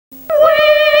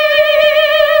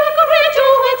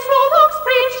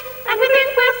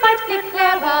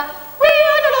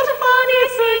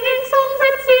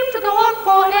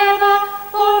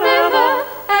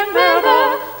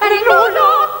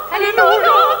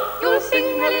sing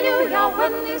hallelujah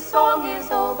when this song is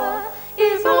over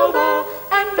and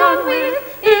done with,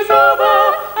 is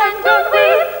over and done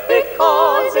with,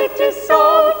 because it is so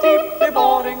deeply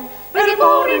boring, very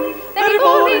boring, very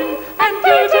boring, and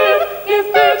dated is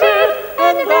dated,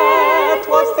 and that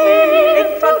was the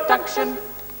introduction.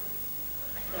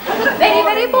 Very,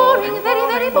 very boring, very,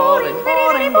 very boring, very,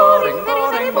 very boring, very,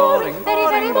 very boring, very,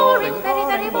 very boring, very,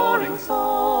 very boring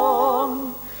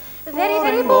song. Very,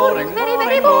 very boring, very,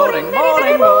 very boring, very,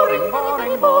 very boring, very,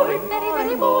 very boring, very,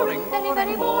 very boring, very,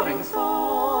 very boring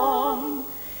song.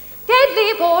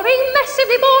 Deadly boring,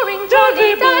 massively boring,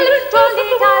 jolly dull,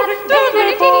 very,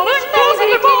 very tedious, very,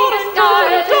 very tedious, dull,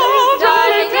 very tedious, very tedious,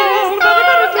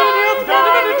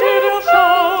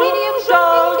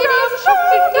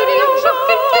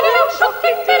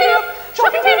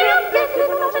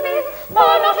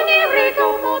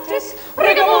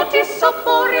 rigor mortis,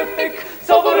 soporific,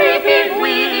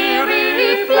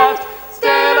 weary, flat,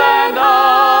 stale and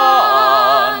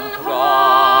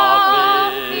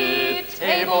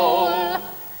unprofitable.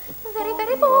 Very,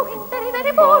 very boring, very,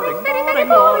 very boring, very, very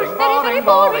boring, very, very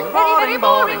boring, very, very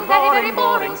boring, very, very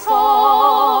boring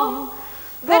song.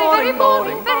 Very, very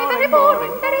boring, very, very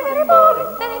boring, very, very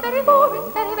boring, very, very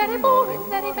boring, very, very boring,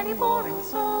 very, very boring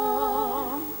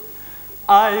song.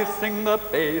 I sing the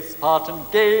bass part and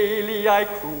gaily I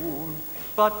croon,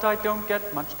 but I don't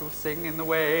get much to sing in the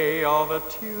way of a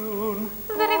tune.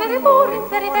 Very, very boring,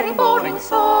 very, very boring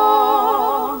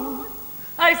song.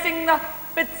 I sing the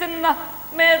bits in the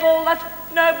middle that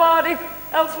nobody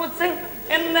else would sing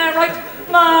in their right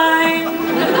mind.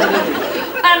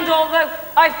 And although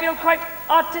I feel quite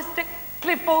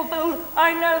artistically fulfilled,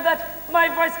 I know that my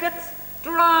voice gets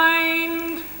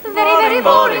drined. Very, very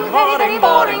boring, very, very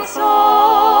boring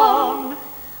song.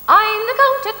 I'm the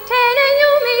count at 10 and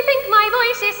you may think my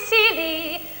voice is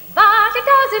silly, but it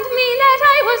doesn't mean that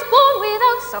I was born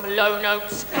without some low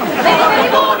notes. Very, very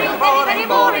boring, very, very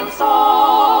boring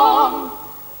song.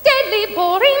 Deadly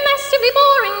boring, massively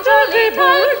boring, jolly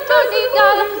dull, jolly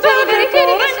dull, very, very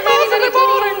tedious, very, very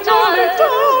tedious, dull,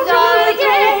 dull,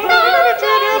 yes, dull,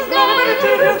 dull, very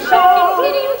tedious, shocking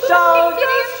tedium, shocking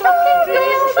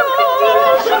tedium, shocking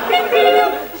tedium, shocking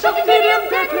tedium, shocking tedium,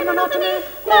 deadly monotony,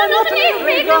 monotony,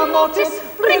 rigor mortis,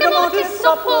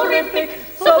 soporific,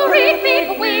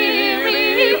 soporific,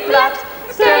 weary, flat,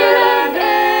 stale and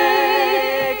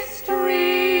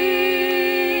extremely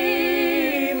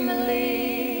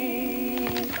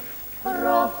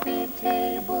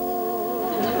profitable.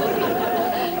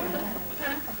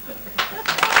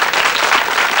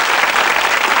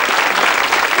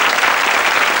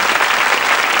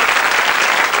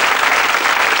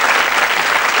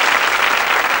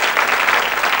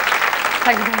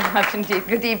 Thank you very much indeed.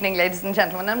 Good evening, ladies and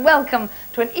gentlemen, and welcome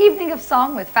to an evening of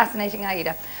song with fascinating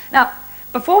Aida. Now,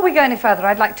 before we go any further,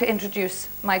 I'd like to introduce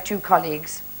my two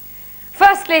colleagues.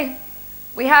 Firstly,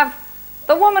 we have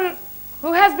the woman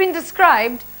who has been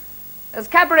described as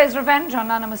Cabaret's revenge on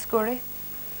Nana Muscuri.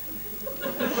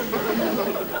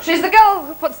 She's the girl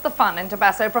who puts the fun into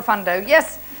basso profundo.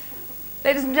 Yes,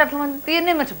 ladies and gentlemen, the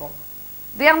inimitable,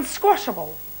 the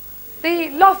unsquashable,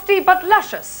 the lofty but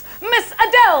luscious, Miss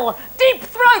Adele Deep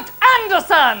Throat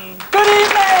Anderson. Good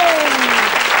evening!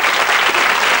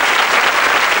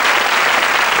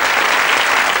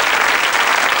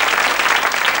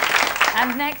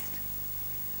 And next,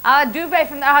 our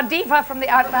diva from the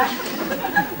outback.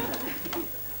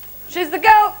 She's the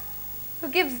girl who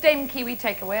gives Dame Kiwi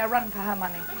Takeaway a run for her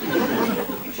money.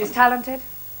 She's talented,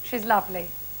 she's lovely,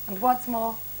 and what's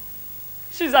more,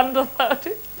 she's under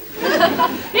 30.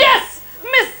 Yes,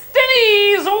 Miss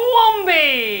Denise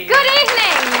Womby. Good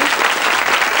evening.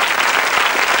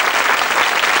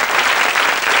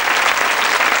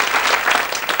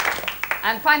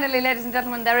 And finally, ladies and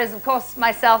gentlemen, there is, of course,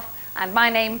 myself, and my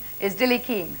name is Dilly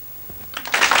Keane.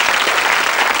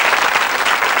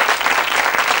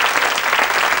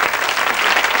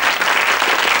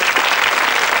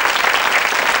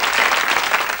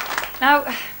 Now,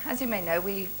 as you may know,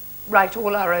 we write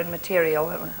all our own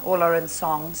material, all our own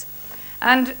songs,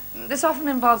 and this often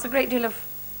involves a great deal of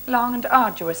long and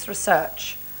arduous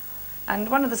research. And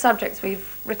one of the subjects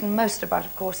we've written most about,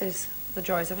 of course, is the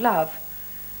joys of love.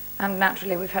 And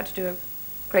naturally, we've had to do a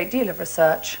great deal of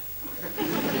research.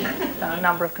 Done a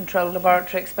number of controlled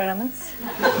laboratory experiments,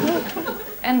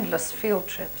 endless field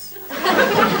trips,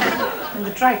 and the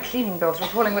dry cleaning bills were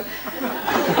falling with.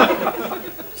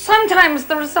 Sometimes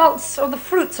the results or the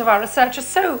fruits of our research are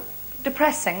so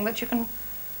depressing that you can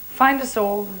find us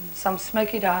all in some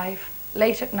smoky dive,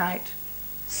 late at night,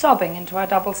 sobbing into our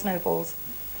double snowballs.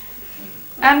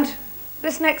 And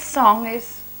this next song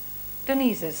is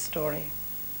Denise's story.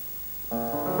 I'd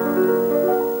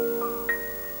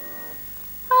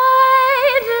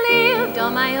lived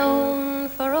on my own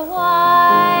for a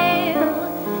while,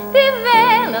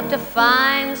 developed a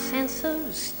fine sense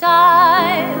of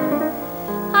style.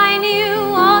 I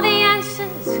knew all the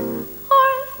answers,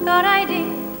 or thought I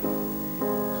did,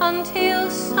 until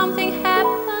something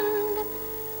happened,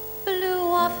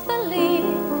 blew off the lid.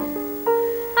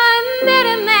 I met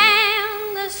a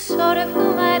man, the sort of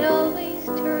whom I'd always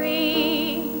dreamed,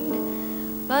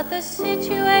 but the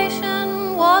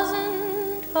situation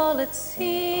wasn't all it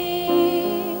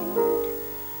seemed.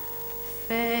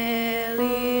 Fell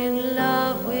in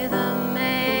love with a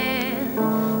man,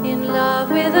 in love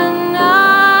with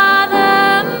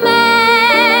another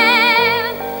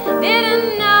man.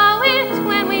 Didn't know it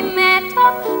when we met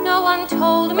up, no one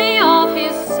told me of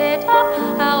his setup.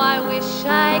 How I wish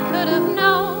I could have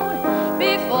known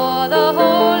before the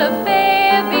whole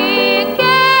affair began.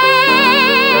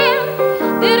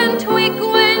 Didn't twig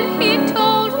when he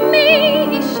told me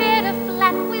he shared a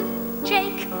flat with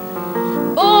Jake.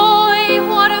 Boy,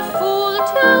 what a fool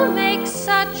to make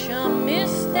such a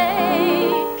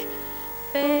mistake.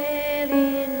 Fell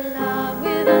in love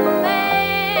with a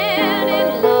man,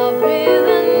 in love with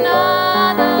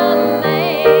another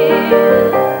man.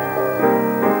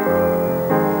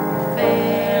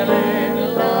 Fell in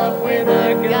love with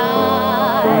a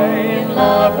guy, in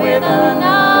love with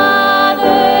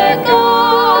another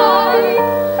guy.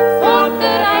 Thought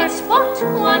that I'd spot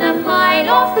one a mile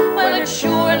off, well it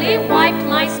surely wiped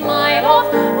my smile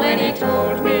off when he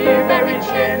told me very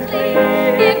gently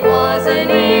it wasn't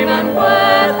even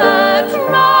worth a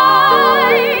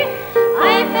try.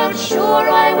 I felt sure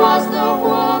I was the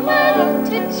woman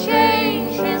to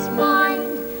change his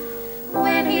mind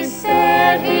when he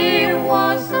said he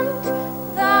wasn't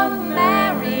the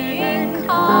marrying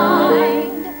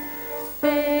kind.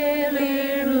 Fell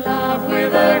in love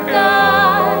with a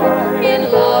guy,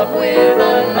 in love with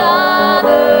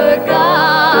another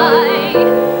guy.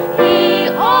 He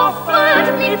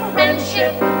offered me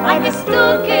friendship, I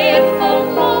mistook it for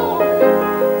more.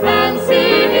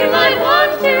 Fancied he might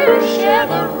want to share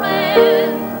the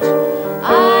rent.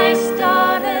 I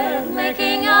started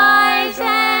making eyes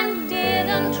and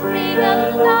didn't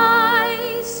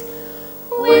realize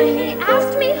when he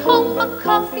asked me home for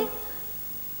coffee,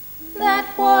 that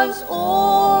was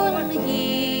all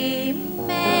he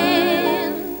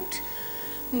meant.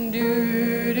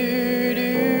 Do do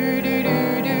do do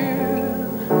do do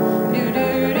do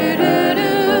do do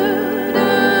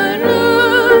do.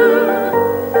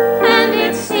 And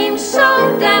it seems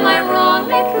so damn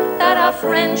ironic that our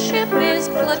friendship is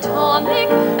platonic,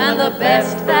 and the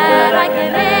best that I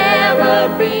can ever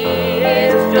be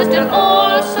is just an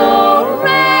also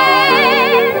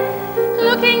ran.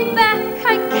 Looking back,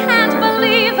 I can't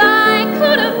believe I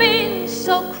could have been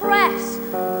so crass,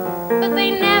 but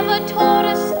they never taught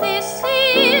us this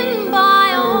in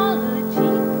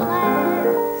biology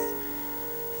class.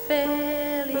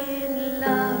 Fell in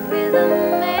love with a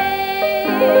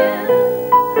man.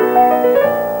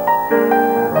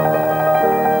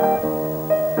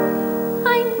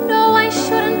 I know I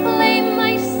shouldn't blame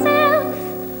myself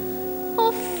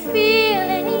or feel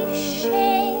any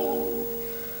shame,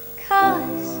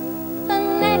 'cause the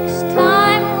next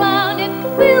time round it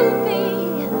will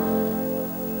be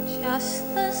just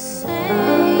the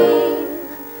same.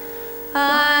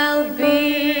 I'll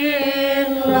be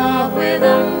in love with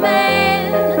a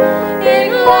man,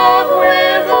 in love with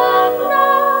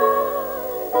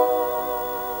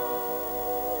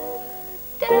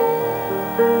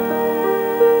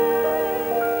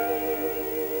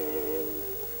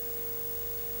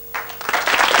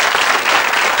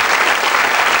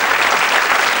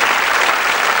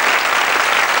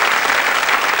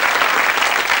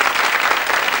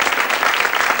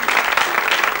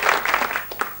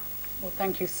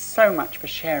Thank you so much for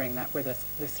sharing that with us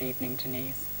this evening,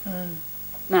 Denise.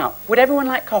 Now, would everyone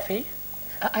like coffee?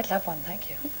 I'd love one, thank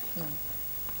you.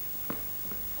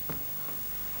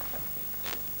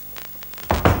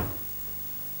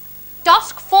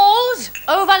 Dusk falls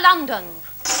over London.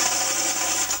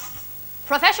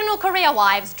 Professional career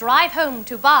wives drive home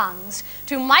to barns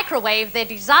to microwave their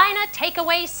designer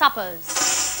takeaway suppers.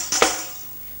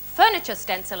 Furniture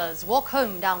stencilers walk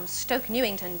home down Stoke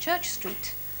Newington Church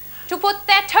Street to put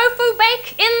their tofu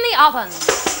bake in the oven.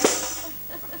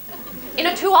 In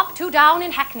a 2 up, 2 down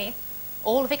in Hackney,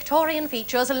 all Victorian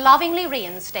features lovingly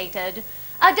reinstated,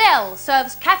 Adele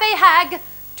serves Café Hag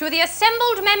to the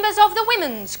assembled members of the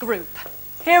women's group.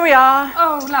 Here we are.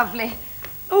 Oh, lovely.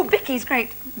 Oh, Vicky's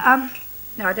great.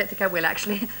 No, I don't think I will,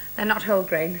 actually. They're not whole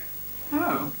grain.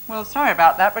 Oh, well, sorry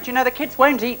about that, but you know, the kids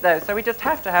won't eat those, so we just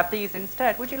have to have these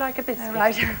instead. Would you like a biscuit? All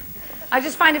right. I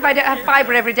just find if I don't have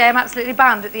fibre every day, I'm absolutely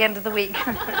bound at the end of the week.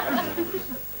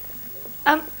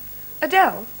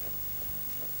 Adele,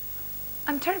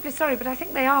 I'm terribly sorry, but I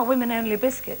think they are women-only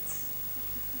biscuits.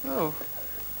 Oh,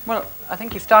 well, I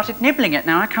think you started nibbling it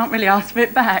now. I can't really ask for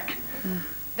it back.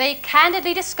 They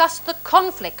candidly discussed the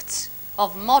conflicts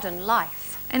of modern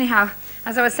life. Anyhow,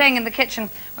 as I was saying in the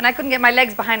kitchen, when I couldn't get my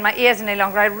legs behind my ears any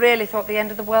longer, I really thought the end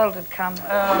of the world had come.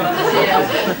 Oh, dear.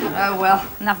 Oh, well,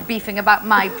 enough beefing about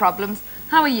my problems.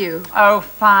 How are you? Oh,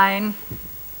 fine.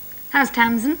 How's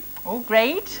Tamsin? Oh,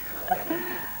 great.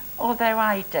 Although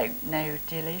I don't know,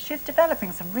 Dilly. She's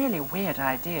developing some really weird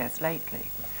ideas lately.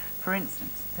 For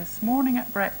instance, this morning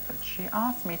at breakfast, she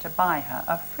asked me to buy her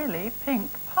a frilly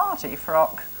pink party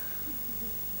frock.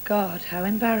 God, how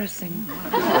embarrassing.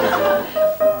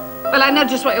 Well, I know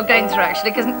just what you're going through,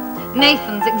 actually, because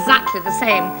Nathan's exactly the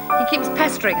same. He keeps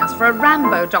pestering us for a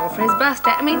Rambo doll for his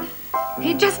birthday. I mean,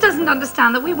 he just doesn't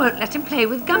understand that we won't let him play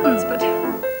with guns, but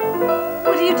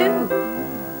what do you do?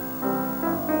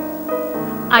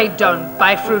 I don't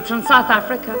buy fruit from South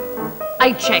Africa.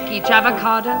 I check each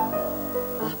avocado.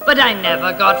 But I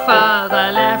never got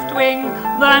further left wing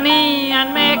than Ian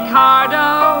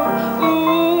Micardo.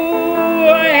 Ooh,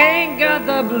 I ain't got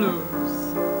the blues.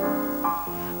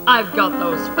 I've got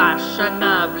those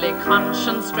fashionably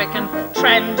conscience-stricken,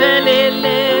 trendily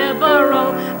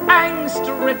liberal,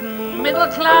 angst-ridden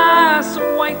middle-class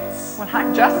whites. Well,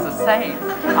 I'm just the same.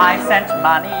 I sent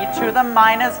money to the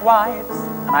miners' wives,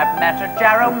 and I've met a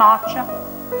Jarrow Marcher.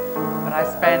 But I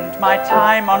spend my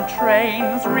time on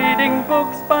trains reading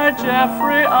books by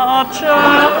Jeffrey Archer.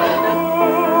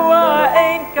 Ooh, I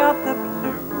ain't got the blues.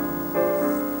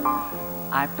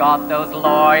 I've got those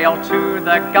loyal to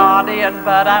the Guardian,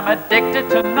 but I'm addicted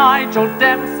to Nigel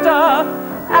Dempster,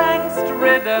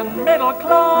 angst-ridden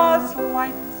middle-class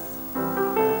whites.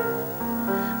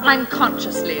 I'm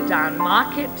consciously down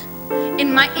market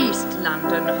in my East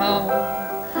London home.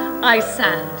 I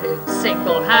sanded,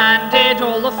 single-handed,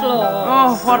 all the floors.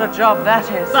 Oh, what a job that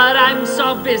is. But I'm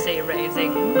so busy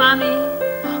raising money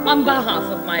on behalf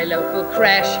of my local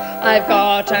creche. I've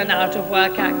got an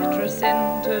out-of-work actress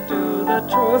in to do the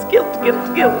chores. Guilt,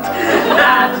 guilt, guilt.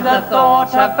 At the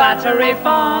thought of battery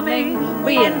farming,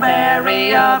 we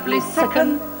invariably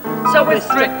sicken. So we're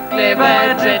strictly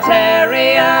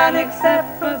vegetarian,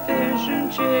 except for fish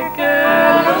and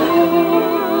chicken.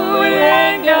 Ooh, we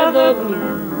ain't got the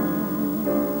blues.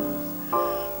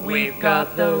 We've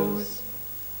got those.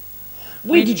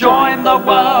 We'd join the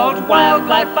World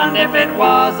Wildlife Fund if it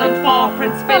wasn't for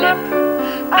Prince Philip.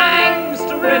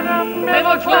 Angst-ridden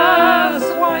middle-class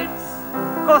whites.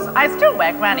 Of course, I still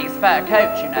wear Granny's fur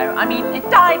coat, you know. I mean, it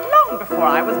died long before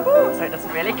I was born, so it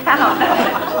doesn't really count.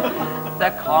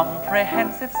 The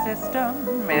comprehensive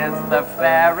system is the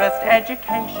fairest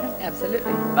education.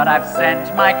 Absolutely. But I've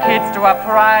sent my kids to a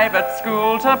private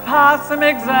school to pass some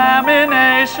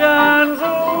examinations.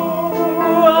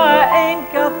 Ooh, I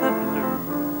ain't got the blues.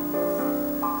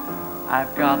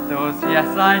 I've got those, yes,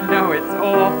 I know it's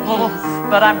awful,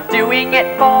 but I'm doing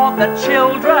it for the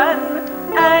children.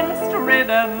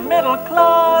 Angst-ridden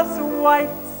middle-class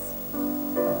whites.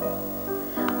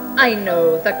 I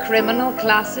know the criminal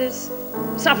classes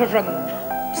suffer from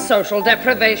social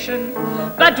deprivation,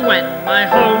 but when my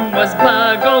home was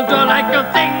burgled, all I could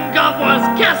think of was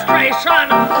castration.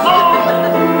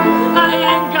 Oh, I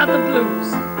ain't got the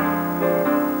blues.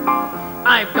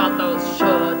 I've got those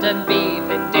shouldn't be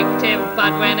vindictive,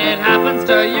 but when it happens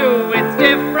to you, it's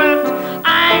different.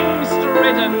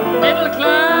 Angst-ridden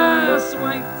middle-class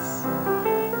whites.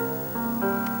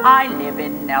 I live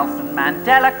in Nelson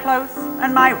Mandela Close,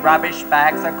 and my rubbish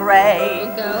bags are grey.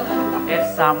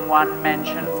 If someone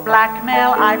mentions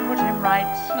blackmail, I put him right.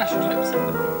 I should hope so.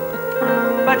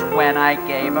 But when I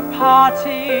gave a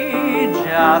party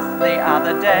just the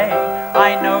other day,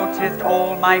 I noticed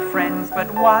all my friends but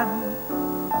one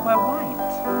were white.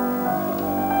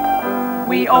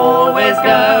 We always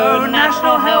go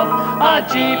national health, our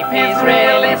GP's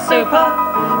really super.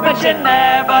 But you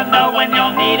never know when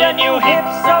you'll need a new hip,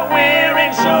 so we're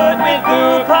insured with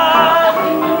Bupa.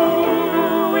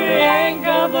 Ooh, we ain't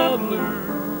got the blues.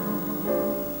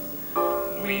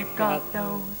 We've got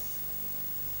those.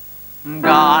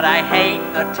 God, I hate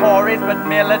the Tories, but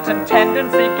militant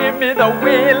tendency give me the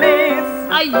willies.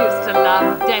 I used to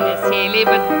love Dennis Healey,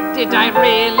 but did I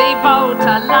really vote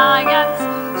Alliance?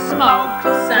 Smoked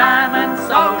salmon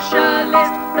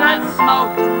socialist that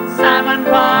smoked salmon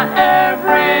for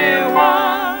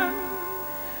everyone.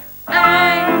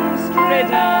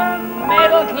 Angst-ridden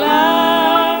middle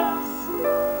class.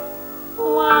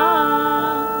 Wow.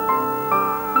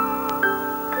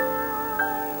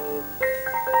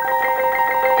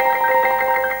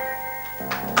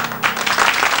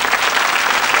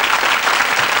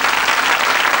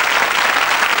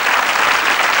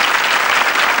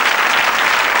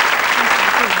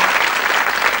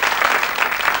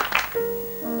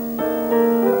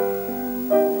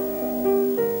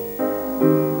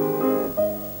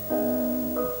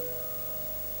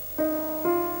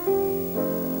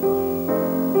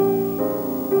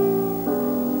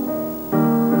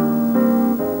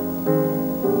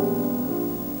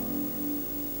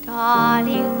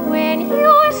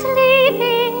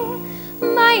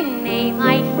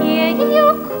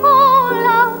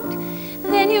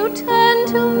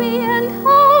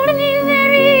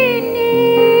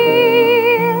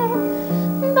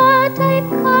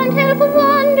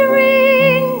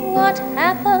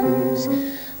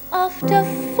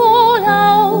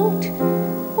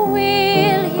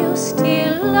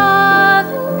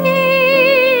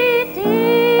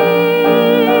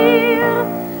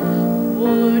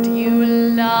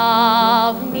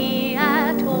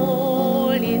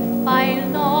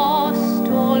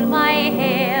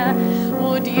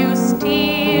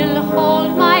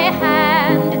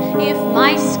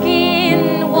 my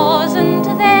skin wasn't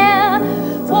there,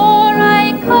 for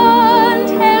I can't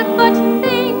help but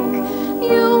think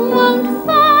you won't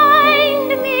find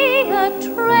me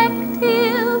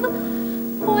attractive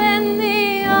when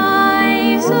the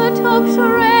isotopes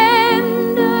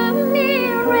render me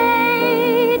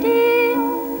radioactive.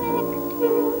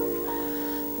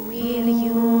 Will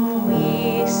you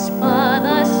whisper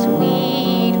the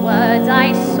sweet words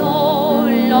I so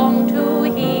long to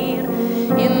hear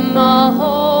in the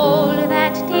hole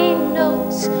that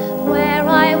denotes where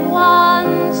I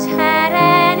once had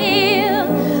an ear?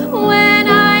 When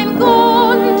I'm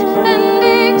gaunt and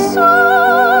exhausted,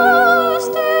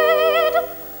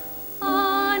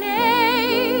 unable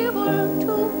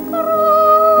to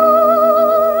crawl,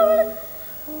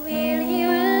 will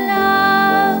you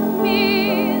love me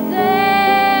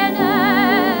then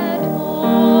at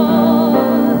all?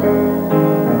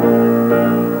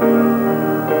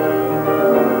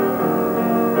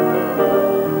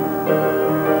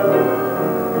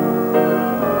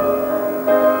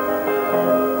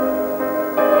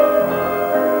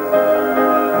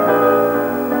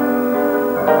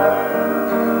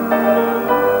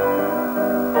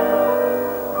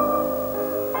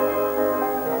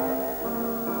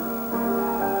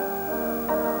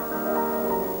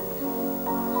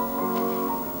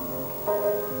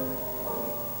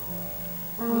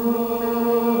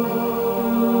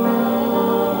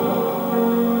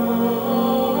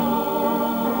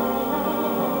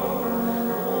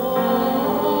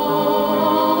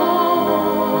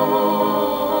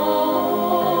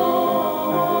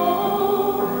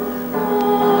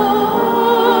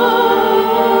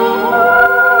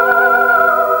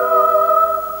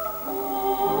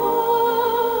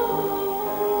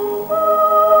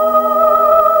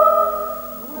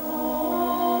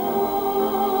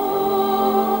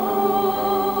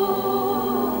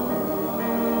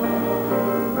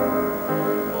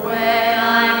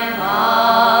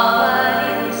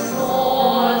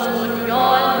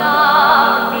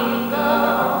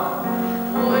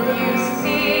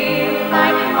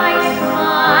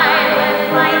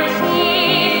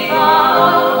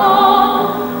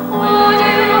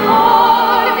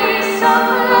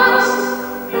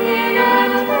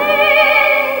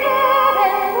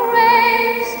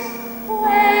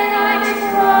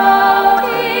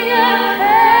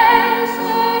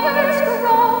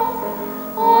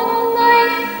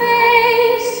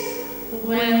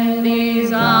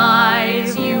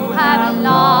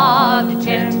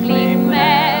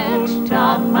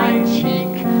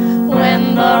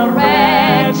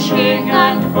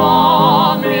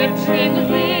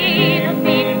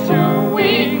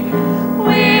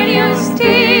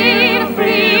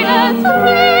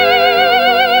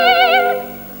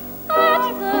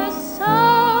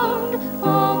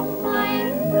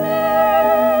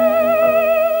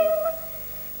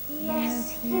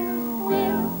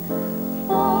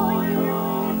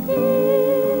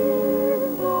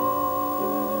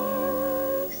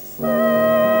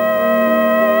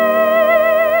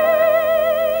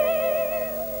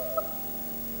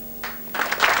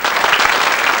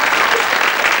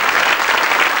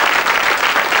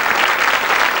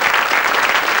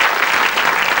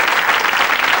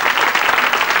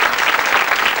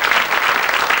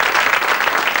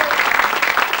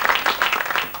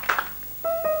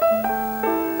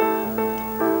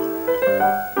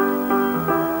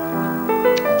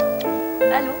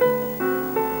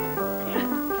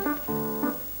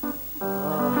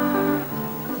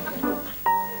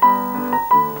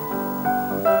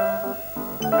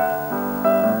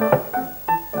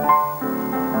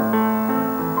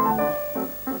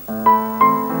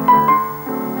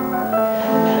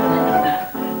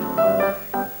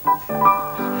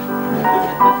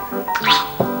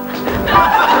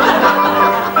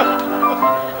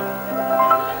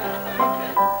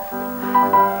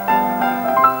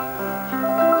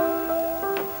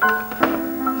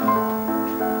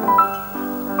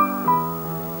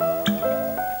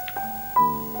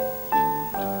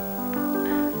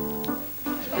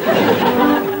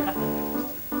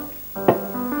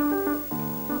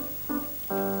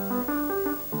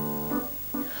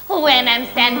 When I'm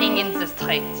standing in the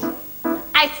street,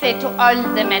 I say to all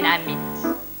the men I meet,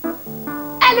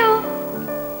 "Hello,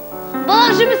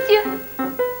 bonjour, monsieur.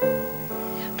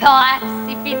 Perhaps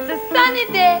if it's a sunny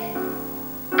day,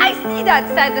 I sit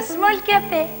outside a small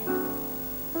cafe.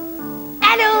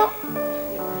 Hello,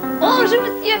 bonjour,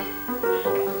 monsieur.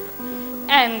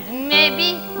 And maybe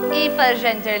if a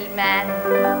gentleman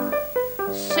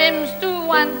seems to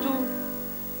want to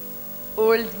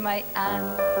hold my hand,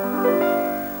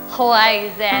 why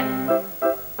then,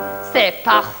 c'est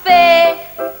parfait.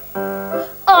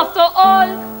 After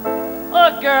all,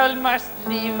 a girl must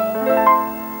live.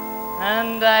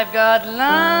 And I've got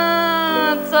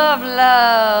lots of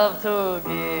love to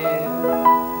give.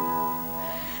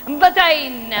 But I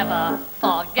never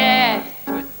forget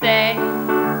to say,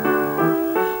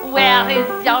 where is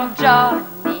your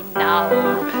Johnny now?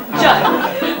 Johnny,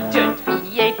 don't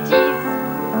be a tease.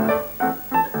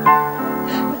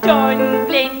 Don't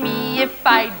blame me if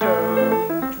I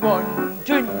don't want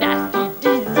a nasty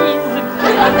disease.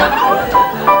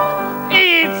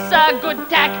 It's a good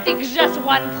tactic, just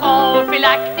one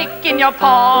prophylactic in your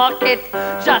pocket,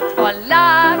 just for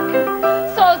luck.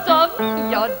 So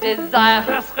your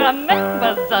desires,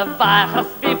 remember the virus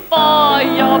before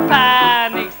your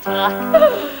panic struck.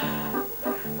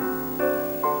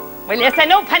 Well, yes, I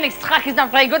know panic struck is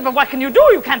not very good, but what can you do?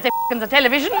 You can't say in the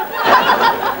television. At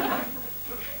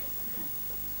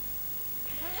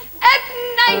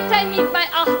night I meet my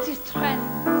artist friends.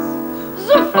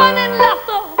 The fun and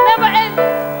laughter never ends.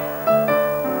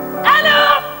 Allô?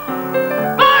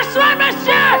 Bonsoir,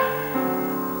 monsieur!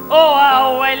 Oh,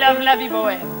 how I love La Vie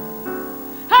Bohème.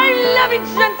 I love it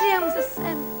gentil on the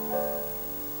scène.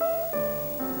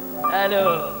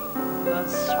 Alors,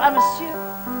 bonsoir, monsieur.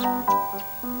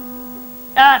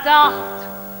 At heart,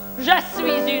 je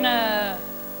suis une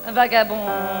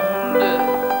vagabonde.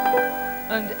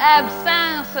 And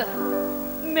absence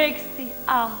makes the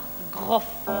heart grow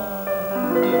fond.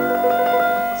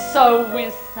 So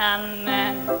with some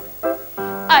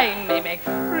I may make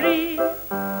free,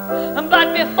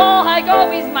 but before I go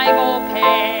with my moped,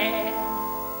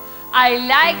 I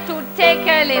like to take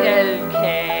a little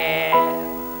care.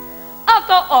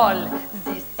 After all,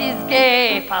 this is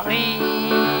gay Paris.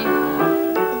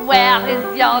 Where is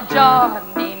your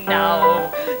Johnny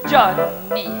now?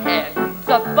 Johnny heads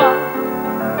above.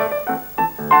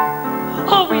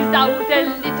 Oh, without a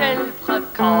little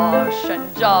precaution,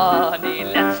 Johnny,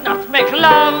 let's not make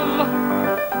love.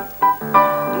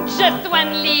 Just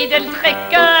one little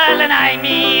trickle, and I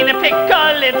mean a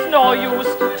pickle. It's no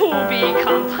use to be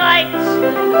contrite.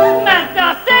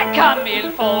 Master, c'est comme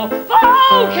il faut. For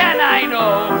how can I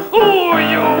know who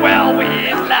you were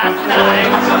with last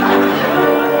night?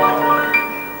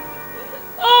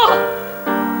 Oh,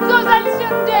 those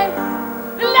halcyon days.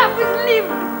 Life is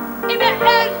lived in a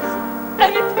hands,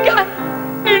 and it's gone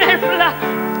in a flash.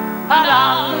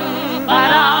 Padam,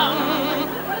 padam.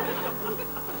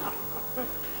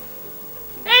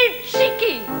 Hey,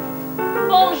 cheeky,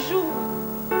 bonjour,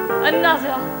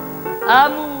 another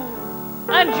amour,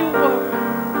 and you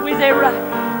were with a rush.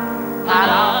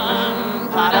 Padam,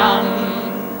 padam.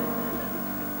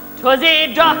 'Twas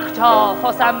a doctor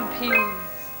for some pills,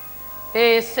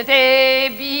 et c'était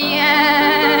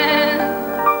bien.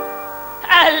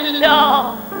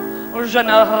 Alors, je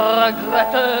ne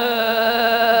regrette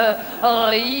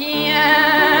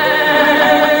rien.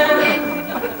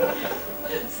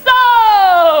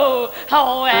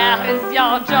 Oh, where is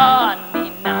your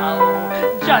Johnny now?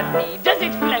 Johnny, does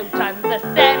it float on the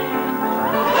Seine?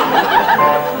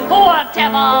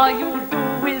 Whatever you do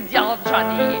with your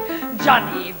Johnny,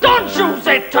 Johnny, don't use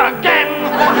it again.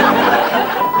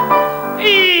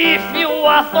 If you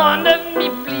are fond of me,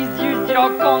 please use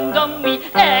your condom. We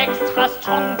extra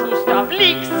strong to stop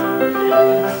leaks.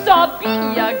 So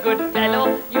be a good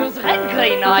fellow, use red,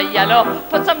 green or yellow.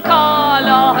 Put some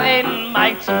color in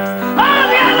my cheeks.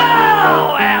 Oh,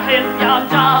 yellow! Where is your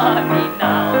Johnny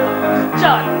now?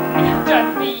 Johnny,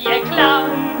 don't be a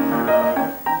clown.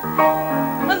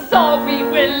 So we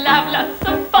will have lots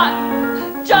of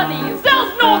fun. Johnny,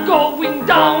 there's no going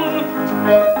down.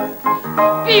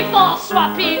 Before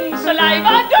swapping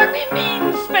saliva, don't be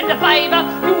mean, spend a fiver.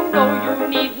 You know you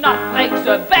need not break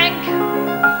the bank.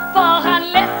 For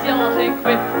unless you're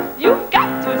equipped, you've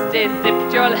got to stay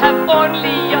zipped. You'll have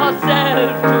only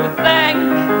yourself to thank.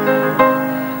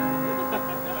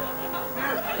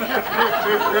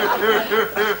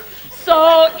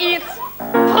 So it's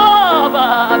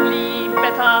probably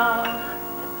better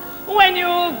when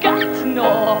you've got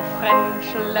no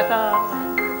French letters.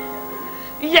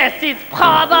 Yes, it's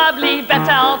probably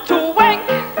better to wank.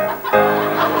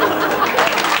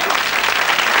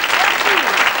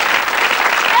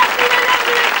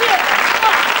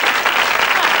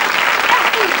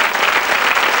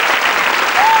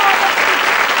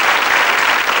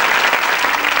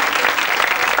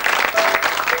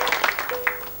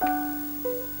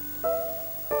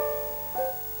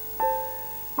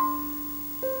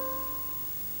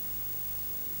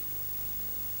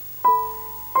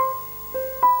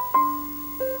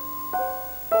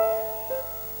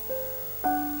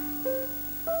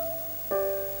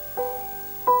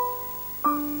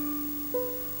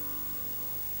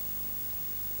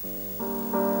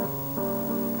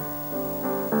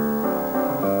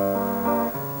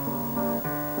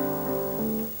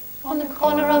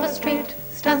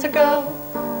 a girl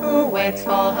who waits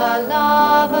for her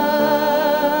lover.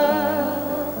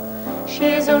 She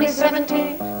is only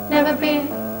 17, never been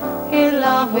in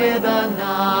love with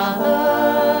another.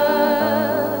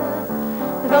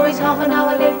 Though he's half an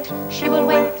hour late, she will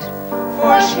wait,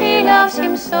 for she loves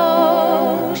him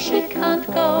so. She can't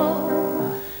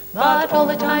go, but all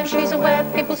the time she's aware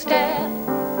people stare.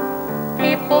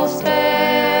 People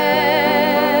stare.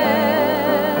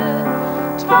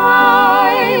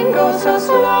 Time goes so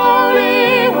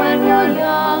slowly when you're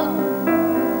young.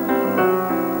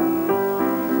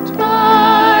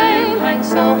 Time hangs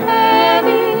so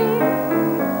heavy.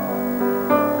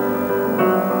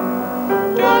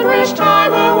 Don't wish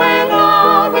time away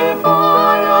now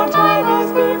before your time has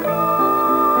begun.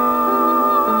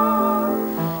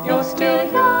 You're still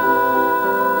young.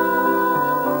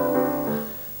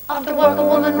 After work a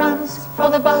woman runs for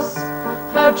the bus.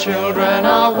 Her children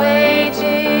are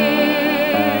waiting.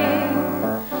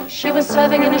 She was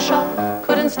serving in a shop,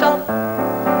 couldn't stop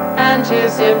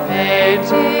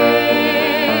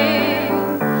anticipating.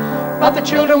 But the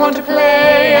children want to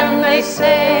play and they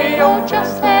say, oh,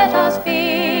 just let us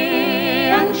be.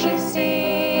 And she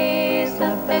sees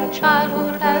that their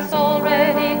childhood has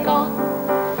already gone.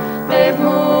 They've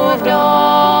moved on.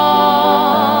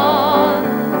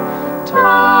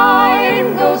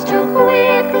 Time goes too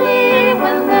quickly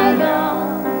when they're young.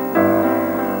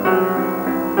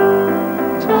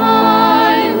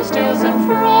 Time steals them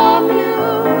from you.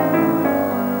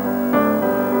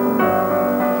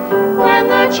 When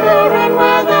the children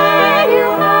were there, you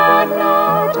had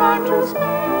no time to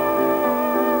spare.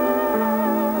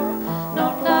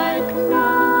 Not like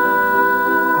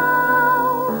now.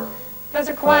 There's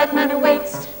a quiet man who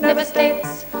waits, never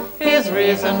states his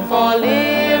reason for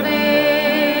living.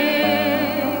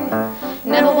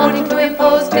 Never wanting to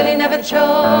impose till he never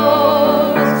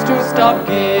chose to stop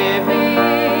giving.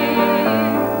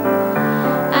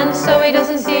 And so he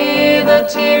doesn't see the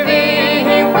TV,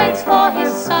 he waits for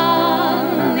his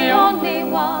son, the only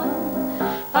one.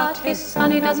 But his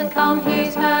son, he doesn't come,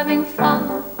 he's having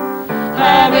fun,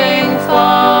 having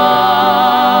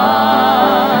fun.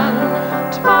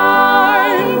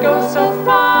 Time goes so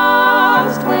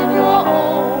fast when you're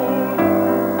old.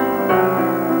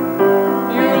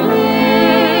 You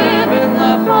live in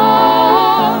the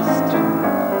past.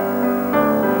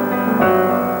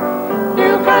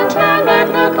 You can turn back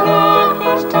the clock,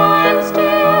 but time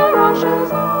still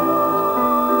rushes on.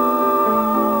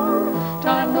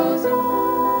 Time goes on.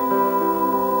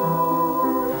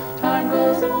 Time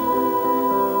goes on.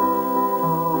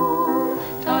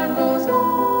 Time goes on.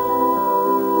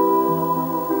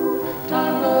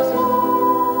 Time goes on.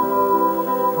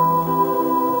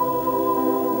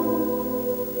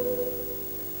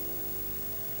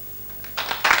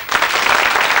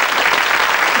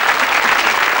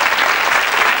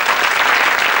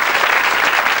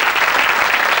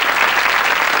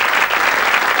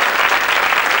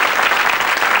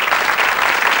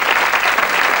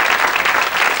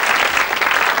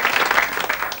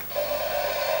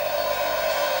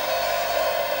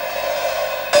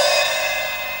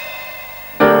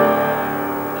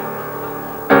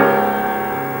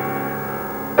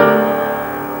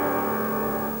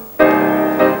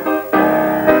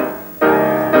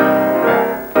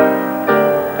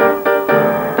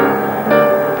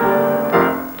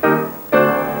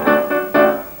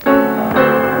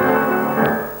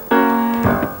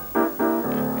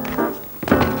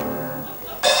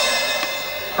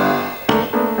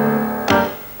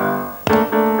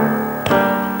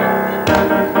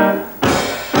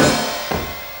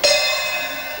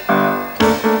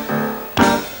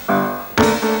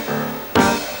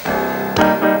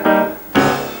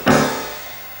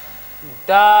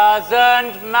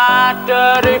 Doesn't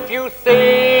matter if you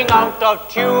sing out of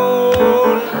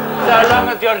tune, so long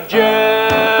as you're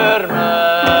German.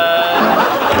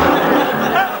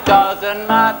 Doesn't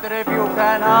matter if you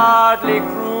can hardly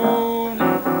croon,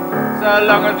 so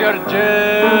long as you're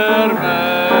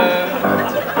German.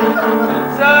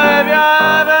 So if you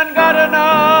haven't got a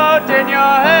note in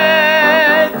your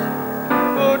head,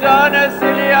 put on a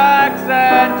silly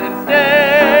accent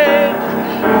instead.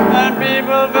 And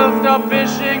people will stop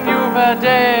wishing you were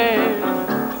dead,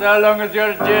 so long as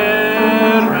you're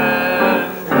German.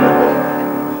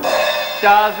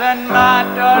 Doesn't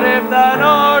matter if the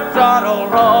notes are all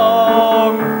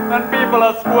wrong and people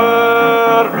are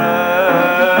squirming.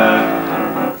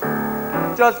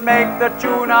 Just make the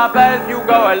tune up as you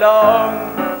go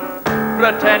along.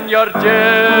 Pretend you're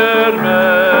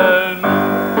German.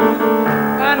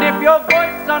 And if your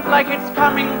voice sounds like it's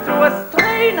coming through a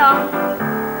strainer,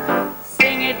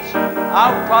 sing image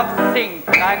out of sync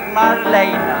like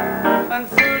Marlena, and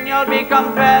soon you'll be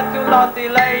compared to Lottie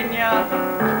Lania,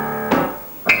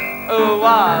 who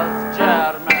was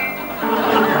German.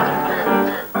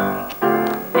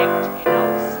 Nicht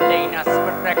hinaus, Lenas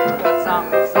spiritual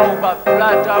songs over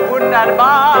Flutter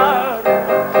wunderbar.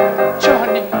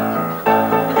 Johnny,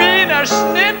 Wiener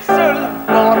Schnitzel,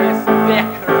 Boris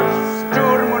Becker,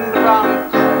 Sturm und Drang,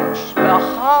 Kutsch,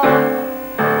 Behar.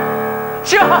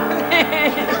 Johnny!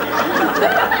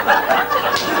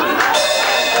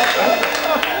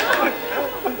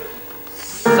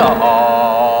 So,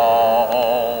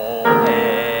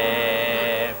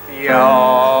 if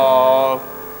you've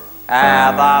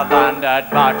ever wondered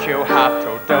what you have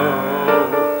to do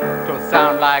to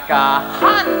sound like a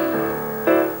Hun,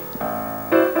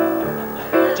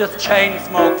 just chain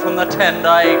smoke from the tender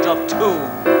age of 2.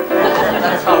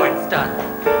 That's how it's done.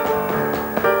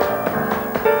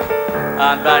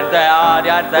 And when the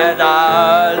audience is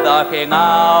all looking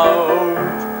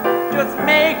out, just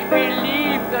make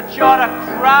believe that you're a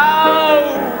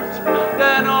crowd.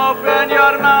 Then open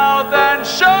your mouth and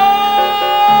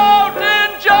shout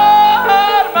in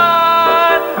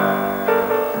German.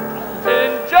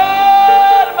 In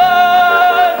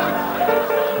German.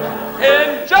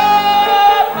 In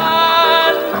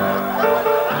German.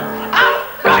 Ah,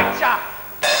 gotcha.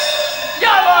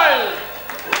 Jawohl.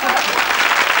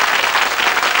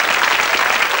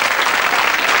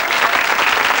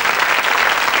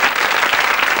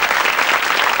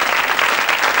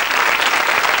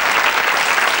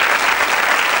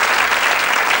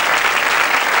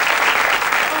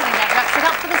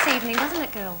 Evening, doesn't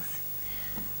it, girls?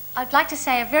 I'd like to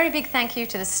say a very big thank you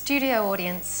to the studio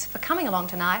audience for coming along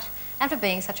tonight and for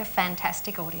being such a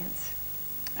fantastic audience.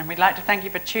 And we'd like to thank you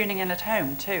for tuning in at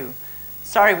home too.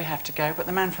 Sorry we have to go, but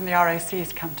the man from the ROC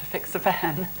has come to fix the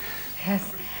van.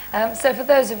 Yes. So for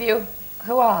those of you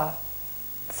who are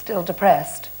still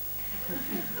depressed,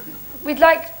 we'd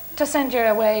like to send you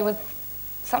away with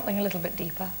something a little bit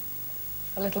deeper,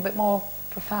 a little bit more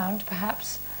profound,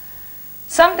 perhaps.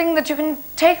 Something that you can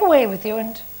take away with you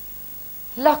and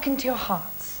lock into your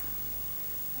hearts.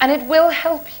 And it will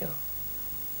help you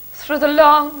through the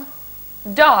long,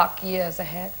 dark years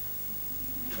ahead.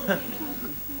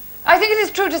 I think it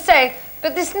is true to say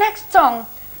that this next song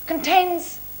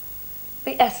contains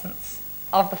the essence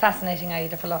of the fascinating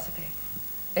Aida philosophy.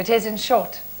 It is, in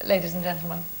short, ladies and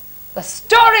gentlemen, the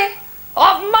story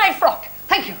of my frock.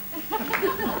 Thank you.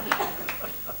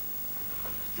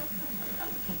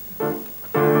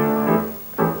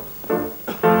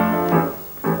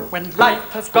 When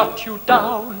life has got you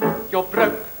down, you're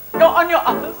broke, you're on your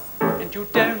uppers, and you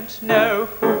don't know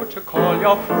who to call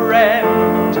your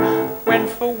friend. When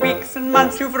for weeks and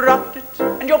months you've rocked it,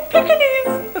 and your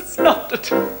pickaninnies have snuffed it,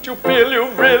 you feel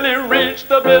you've really reached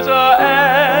the bitter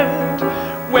end.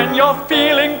 When you're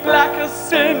feeling black as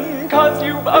sin, 'cause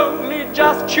you've only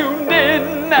just tuned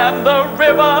in, and the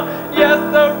river, yes,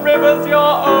 the river's your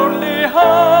only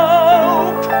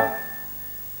hope.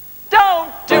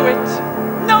 Don't do it.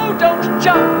 No, don't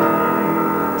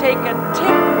jump. Take a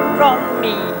tip from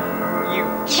me, you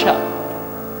chump.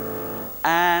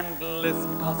 And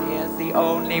listen, 'cause here's the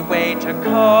only way to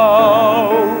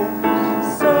cope.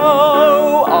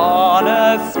 So on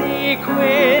a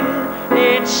sequin,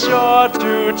 it's sure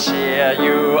to cheer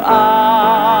you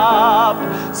up.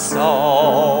 So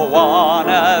on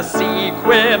a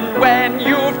sequin, when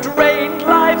you've drained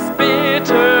life's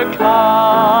bitter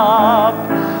cup,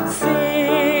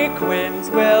 sequins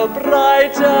will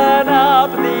brighten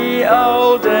up the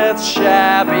oldest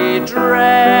shabby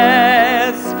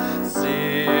dress.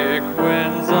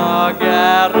 Sequins are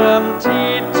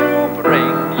guaranteed to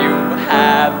bring you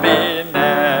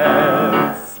happiness.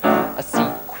 A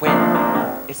sequin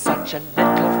is such a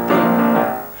little thing,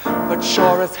 but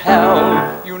sure as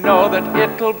hell you know that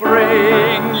it'll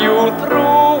bring you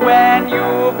through when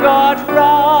you've got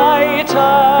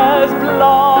writer's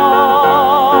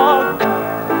block.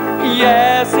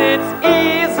 Yes, it's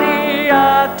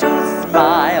easier to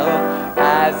smile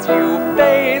as you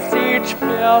face each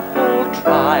fearful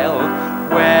trial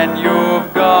when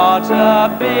you've got a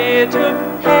bit of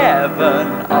heaven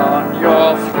on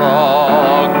your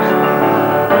frock.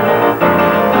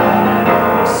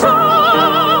 So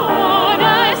on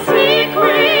a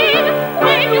sequin,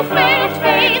 when you felt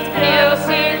fate's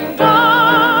piercing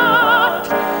dart,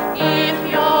 if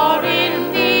you're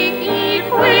in the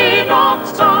equinox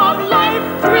of life,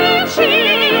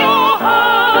 reaching your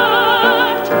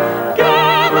heart,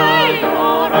 gather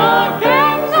your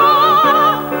organza,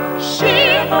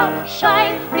 shiver,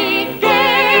 shine, be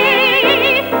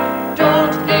gay.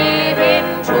 Don't give in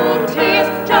to tears,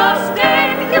 just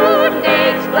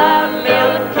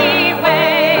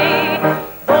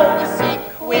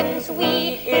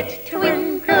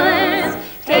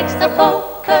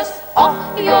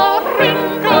your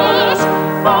wrinkles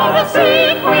for a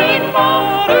secret.